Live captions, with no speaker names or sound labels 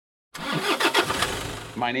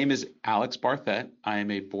My name is Alex Barthet. I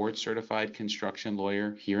am a board certified construction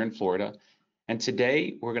lawyer here in Florida. And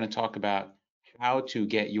today we're going to talk about how to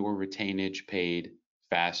get your retainage paid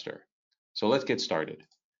faster. So let's get started.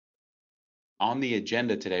 On the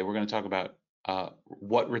agenda today, we're going to talk about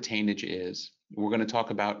what retainage is. We're going to talk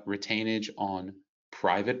about retainage on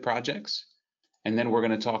private projects. And then we're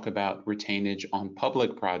going to talk about retainage on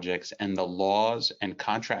public projects and the laws and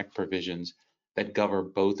contract provisions that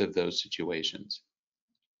govern both of those situations,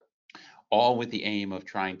 all with the aim of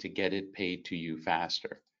trying to get it paid to you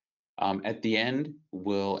faster. At the end,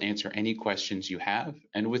 we'll answer any questions you have.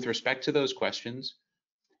 And with respect to those questions,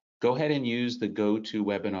 go ahead and use the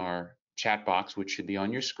GoToWebinar chat box, which should be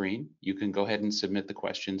on your screen. You can go ahead and submit the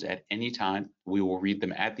questions at any time. We will read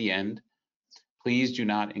them at the end. Please do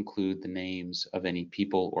not include the names of any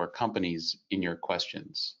people or companies in your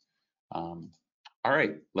questions. All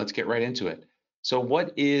right, let's get right into it. So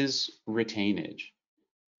what is retainage?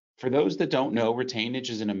 For those that don't know, retainage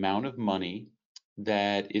is an amount of money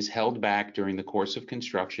that is held back during the course of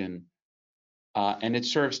construction, and it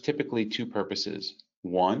serves typically two purposes.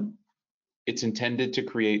 One, it's intended to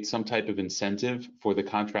create some type of incentive for the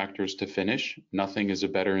contractors to finish. Nothing is a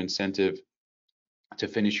better incentive to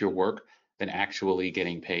finish your work than actually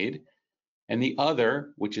getting paid. And the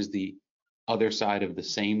other, which is the other side of the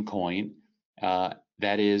same coin,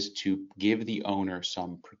 that is to give the owner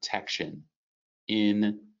some protection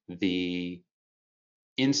in the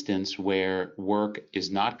instance where work is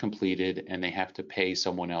not completed and they have to pay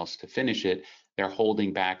someone else to finish it. They're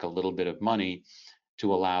holding back a little bit of money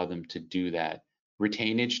to allow them to do that.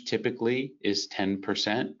 Retainage typically is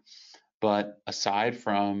 10%, but aside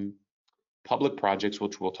from public projects,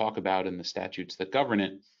 which we'll talk about in the statutes that govern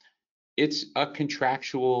it, it's a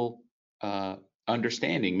contractual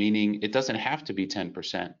understanding, meaning it doesn't have to be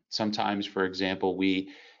 10%. Sometimes, for example, we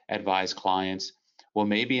advise clients, well,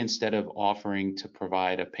 maybe instead of offering to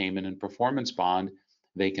provide a payment and performance bond,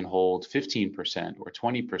 they can hold 15% or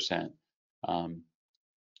 20%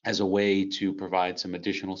 as a way to provide some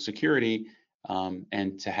additional security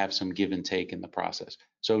and to have some give and take in the process.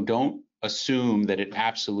 So don't assume that it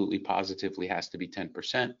absolutely positively has to be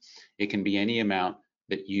 10%. It can be any amount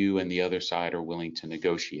that you and the other side are willing to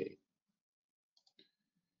negotiate.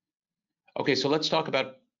 Okay, so let's talk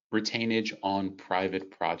about retainage on private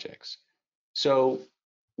projects. So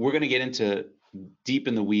we're going to get into deep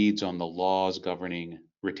in the weeds on the laws governing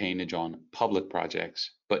retainage on public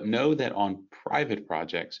projects, but know that on private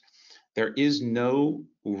projects, there is no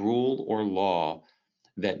rule or law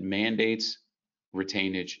that mandates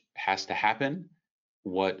retainage has to happen,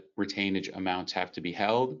 what retainage amounts have to be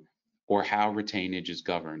held, or how retainage is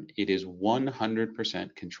governed. It is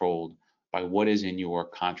 100% controlled by what is in your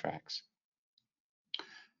contracts.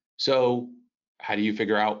 So how do you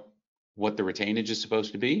figure out what the retainage is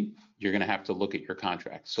supposed to be? You're going to have to look at your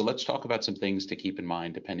contract. So let's talk about some things to keep in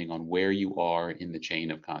mind depending on where you are in the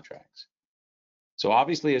chain of contracts. So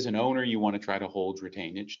obviously, as an owner, you want to try to hold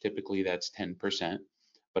retainage. Typically, that's 10%.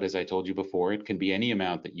 But as I told you before, it can be any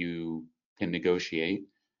amount that you can negotiate,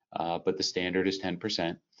 but the standard is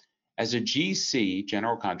 10%. As a GC,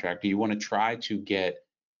 general contractor, you want to try to get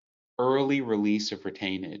early release of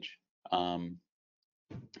retainage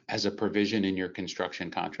as a provision in your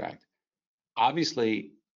construction contract.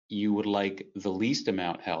 Obviously, you would like the least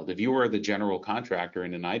amount held. If you were the general contractor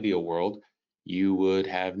in an ideal world, you would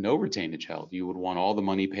have no retainage held. You would want all the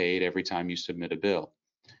money paid every time you submit a bill.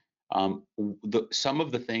 Some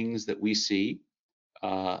of the things that we see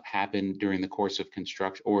happen during the course of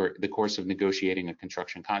construction or the course of negotiating a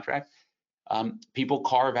construction contract, people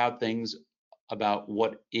carve out things about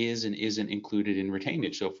what is and isn't included in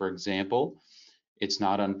retainage. So for example, it's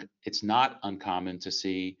not uncommon to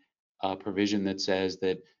see a provision that says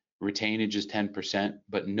that retainage is 10%,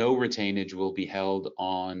 but no retainage will be held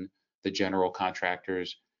on the general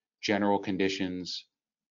contractor's general conditions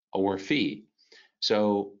or fee.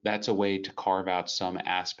 So that's a way to carve out some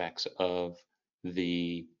aspects of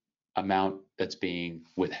the amount that's being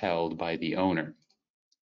withheld by the owner.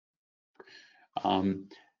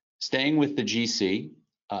 Staying with the GC,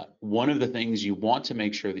 one of the things you want to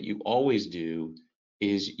make sure that you always do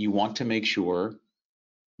is you want to make sure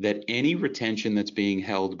that any retention that's being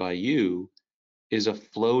held by you is a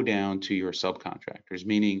flow down to your subcontractors,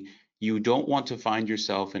 meaning you don't want to find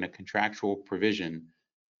yourself in a contractual provision,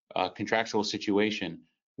 contractual situation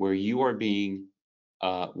where you are being,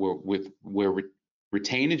 where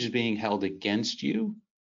retainage is being held against you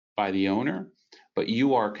by the owner, but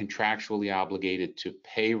you are contractually obligated to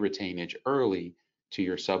pay retainage early to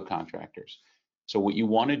your subcontractors. So what you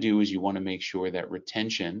want to do is you want to make sure that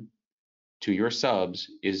retention to your subs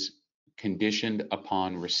is conditioned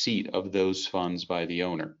upon receipt of those funds by the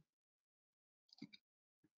owner.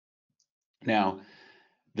 Now,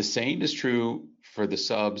 the same is true for the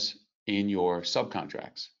subs in your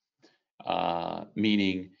subcontracts,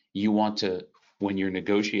 meaning you want to, when you're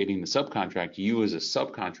negotiating the subcontract, you as a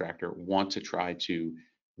subcontractor want to try to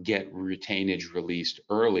get retainage released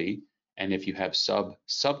early. And if you have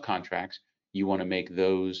subcontracts, you want to make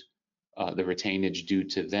those, the retainage due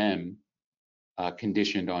to them,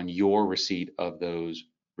 conditioned on your receipt of those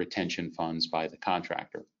retention funds by the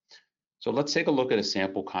contractor. So let's take a look at a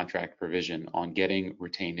sample contract provision on getting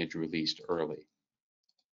retainage released early.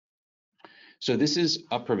 So this is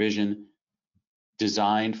a provision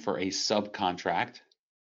designed for a subcontract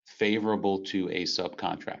favorable to a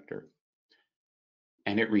subcontractor.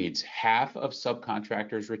 And it reads, half of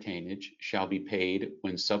subcontractor's retainage shall be paid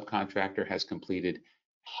when subcontractor has completed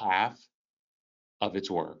half of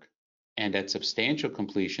its work, and at substantial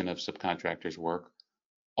completion of subcontractor's work,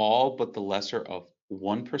 all but the lesser of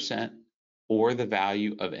 1% or the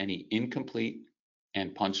value of any incomplete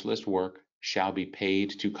and punch list work shall be paid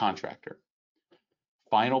to contractor.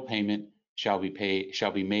 Final payment shall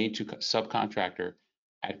be made to subcontractor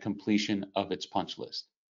at completion of its punch list.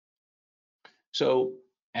 So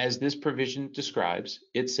as this provision describes,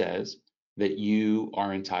 it says that you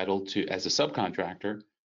are entitled to, as a subcontractor,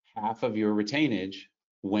 half of your retainage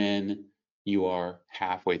when you are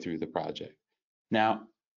halfway through the project. Now,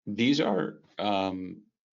 these are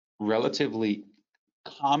relatively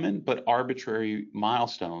common but arbitrary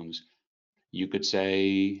milestones. You could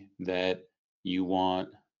say that you want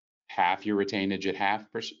half your retainage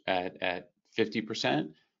at 50%,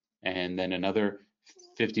 and then another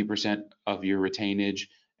 50% of your retainage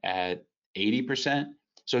at 80%.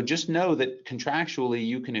 So just know that contractually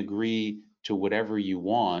you can agree to whatever you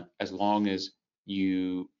want as long as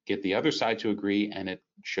you get the other side to agree and it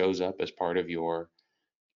shows up as part of your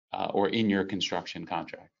or in your construction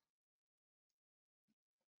contract.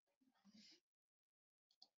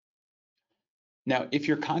 Now, if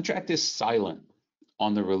your contract is silent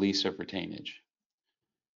on the release of retainage,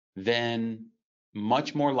 then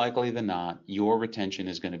much more likely than not, your retention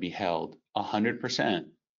is going to be held 100%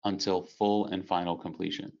 until full and final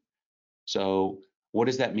completion. So what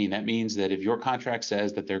does that mean? That means that if your contract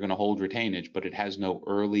says that they're going to hold retainage, but it has no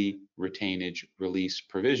early retainage release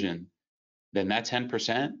provision, then that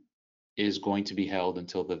 10% is going to be held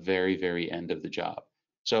until the very, very end of the job.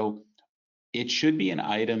 So it should be an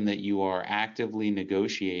item that you are actively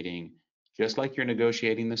negotiating, just like you're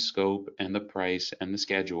negotiating the scope and the price and the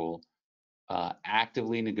schedule.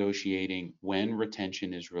 Actively negotiating when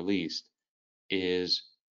retention is released is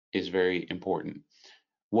very important.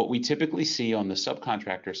 What we typically see on the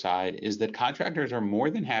subcontractor side is that contractors are more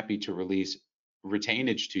than happy to release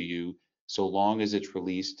retainage to you so long as it's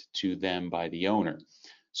released to them by the owner.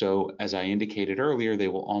 So as I indicated earlier, they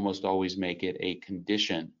will almost always make it a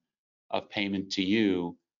condition of payment to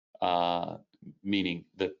you, meaning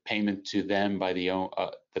the payment to them by the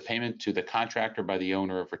payment to the contractor by the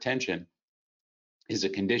owner of retention is a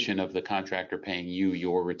condition of the contractor paying you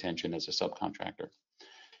your retention as a subcontractor.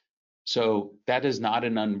 So that is not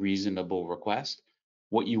an unreasonable request.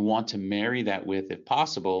 What you want to marry that with, if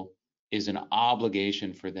possible, is an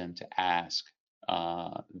obligation for them to ask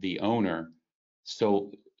the owner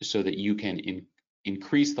so that you can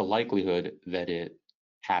increase the likelihood that it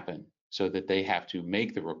happen, so that they have to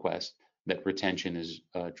make the request that retention is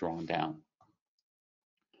drawn down.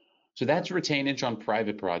 So that's retainage on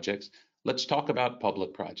private projects. Let's talk about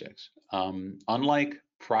public projects. Unlike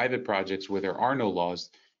private projects where there are no laws,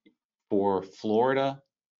 for Florida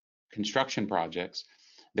construction projects,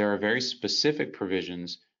 there are very specific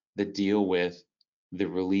provisions that deal with the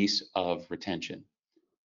release of retention.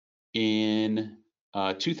 In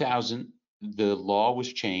 2000, the law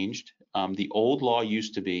was changed. The old law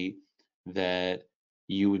used to be that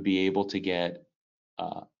you would be able to get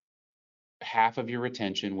half of your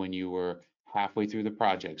retention when you were halfway through the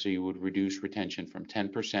project. So you would reduce retention from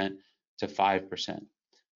 10% to 5%.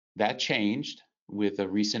 That changed with a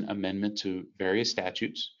recent amendment to various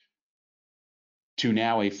statutes to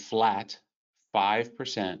now a flat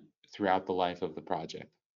 5% throughout the life of the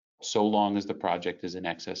project, so long as the project is in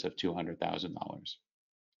excess of $200,000.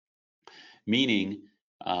 Meaning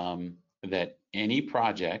that any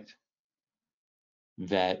project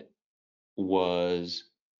that was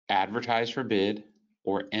advertised for bid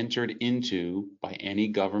or entered into by any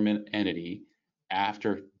government entity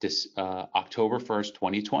after October 1st,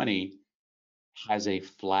 2020 has a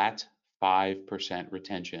flat 5%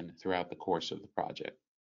 retention throughout the course of the project.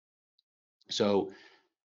 So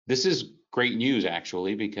This is great news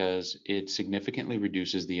actually, because it significantly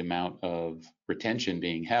reduces the amount of retention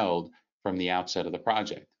being held from the outset of the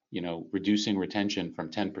project. You know, reducing retention from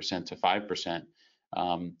 10% to 5%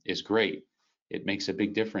 is great. It makes a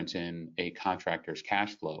big difference in a contractor's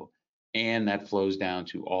cash flow, and that flows down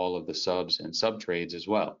to all of the subs and sub trades as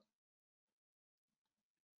well.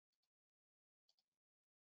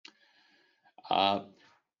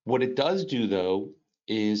 What it does do, though,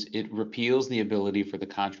 is it repeals the ability for the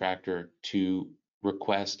contractor to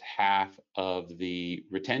request half of the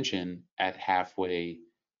retention at halfway,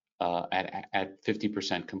 at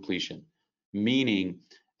 50% completion, meaning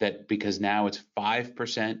that because now it's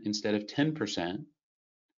 5% instead of 10%,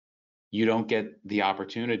 you don't get the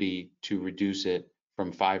opportunity to reduce it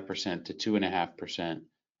from 5% to 2.5%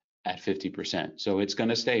 at 50%. So it's going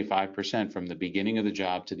to stay 5% from the beginning of the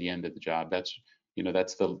job to the end of the job. That's, you know,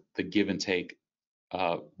 that's the give and take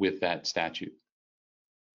with that statute.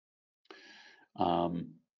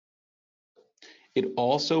 It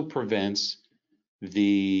also prevents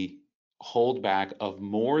the holdback of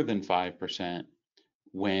more than 5%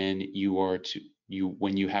 when you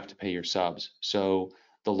have to pay your subs. So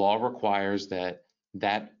the law requires that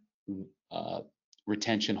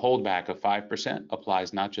retention holdback of 5%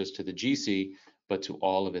 applies not just to the GC, but to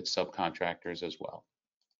all of its subcontractors as well.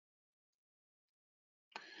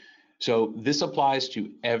 So this applies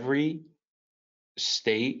to every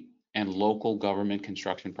state and local government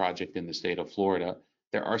construction project in the state of Florida.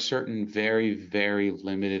 There are certain very, very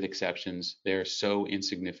limited exceptions. They're so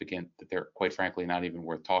insignificant that they're quite frankly not even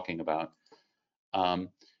worth talking about.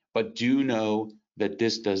 But do know that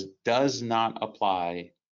this does not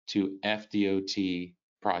apply to FDOT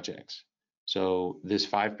projects. So this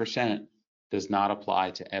 5% does not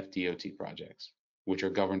apply to FDOT projects, which are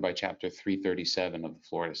governed by Chapter 337 of the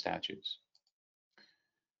Florida statutes.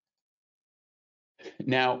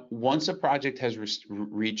 Now, once a project has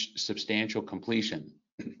reached substantial completion,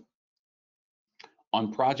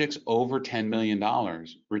 on projects over $10 million,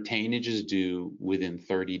 retainage is due within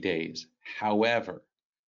 30 days. However,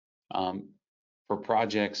 for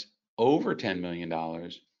projects over $10 million,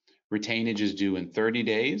 retainage is due in 30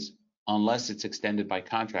 days unless it's extended by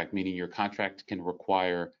contract, meaning your contract can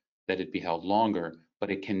require that it be held longer, but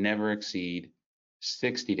it can never exceed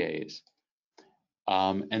 60 days.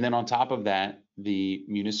 And then on top of that, the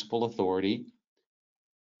municipal authority,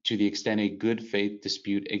 to the extent a good faith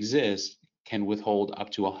dispute exists, can withhold up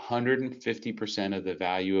to 150% of the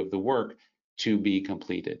value of the work to be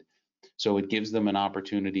completed. So it gives them an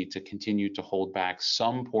opportunity to continue to hold back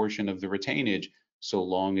some portion of the retainage so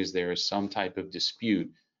long as there is some type of dispute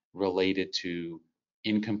related to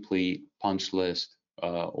incomplete punch list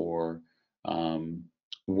or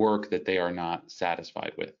work that they are not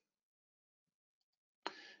satisfied with.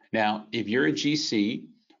 Now, if you're a GC,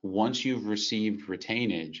 once you've received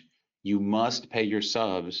retainage, you must pay your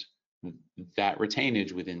subs that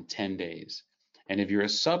retainage within 10 days. And if you're a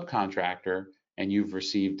subcontractor and you've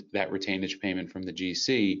received that retainage payment from the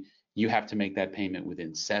GC, you have to make that payment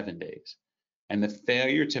within 7 days. And the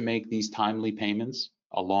failure to make these timely payments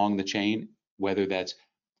along the chain, whether that's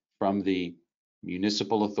from the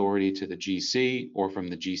municipal authority to the GC, or from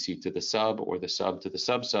the GC to the sub, or the sub to the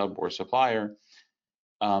sub-sub or supplier,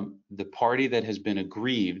 the party that has been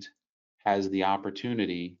aggrieved has the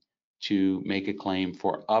opportunity to make a claim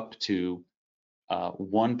for up to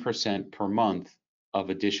 1% per month of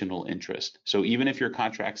additional interest. So even if your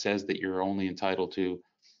contract says that you're only entitled to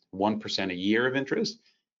 1% a year of interest,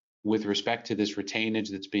 with respect to this retainage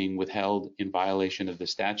that's being withheld in violation of the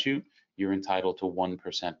statute, you're entitled to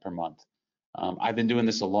 1% per month. I've been doing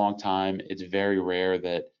this a long time. It's very rare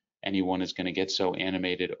that anyone is going to get so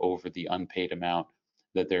animated over the unpaid amount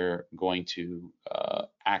that they're going to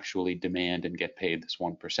actually demand and get paid this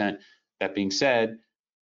 1%. That being said,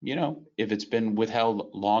 you know, if it's been withheld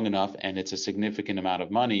long enough and it's a significant amount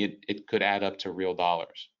of money, it could add up to real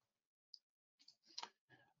dollars.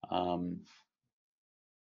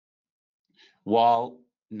 While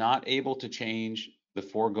not able to change the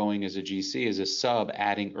foregoing as a GC, as a sub,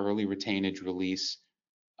 adding early retainage release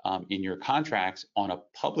in your contracts on a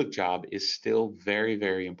public job is still very,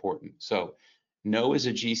 very important. So know as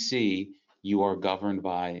a GC, you are governed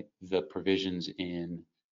by the provisions in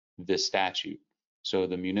this statute. So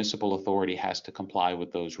the municipal authority has to comply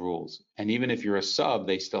with those rules. And even if you're a sub,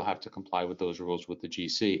 they still have to comply with those rules with the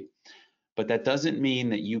GC. But that doesn't mean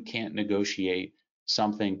that you can't negotiate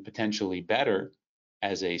something potentially better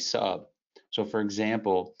as a sub. So for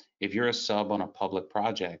example, if you're a sub on a public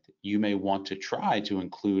project, you may want to try to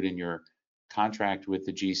include in your contract with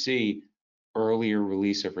the GC earlier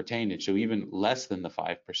release of retainage, so even less than the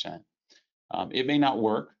 5%. It may not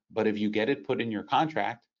work, but if you get it put in your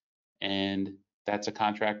contract, and that's a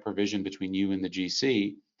contract provision between you and the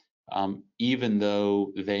GC, even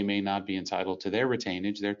though they may not be entitled to their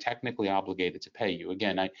retainage, they're technically obligated to pay you.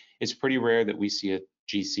 Again, it's pretty rare that we see a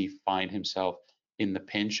GC find himself in the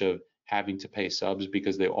pinch of having to pay subs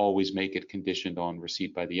because they always make it conditioned on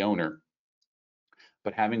receipt by the owner.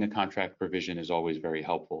 But having a contract provision is always very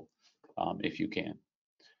helpful if you can.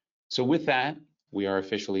 So with that, we are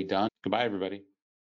officially done. Goodbye, everybody.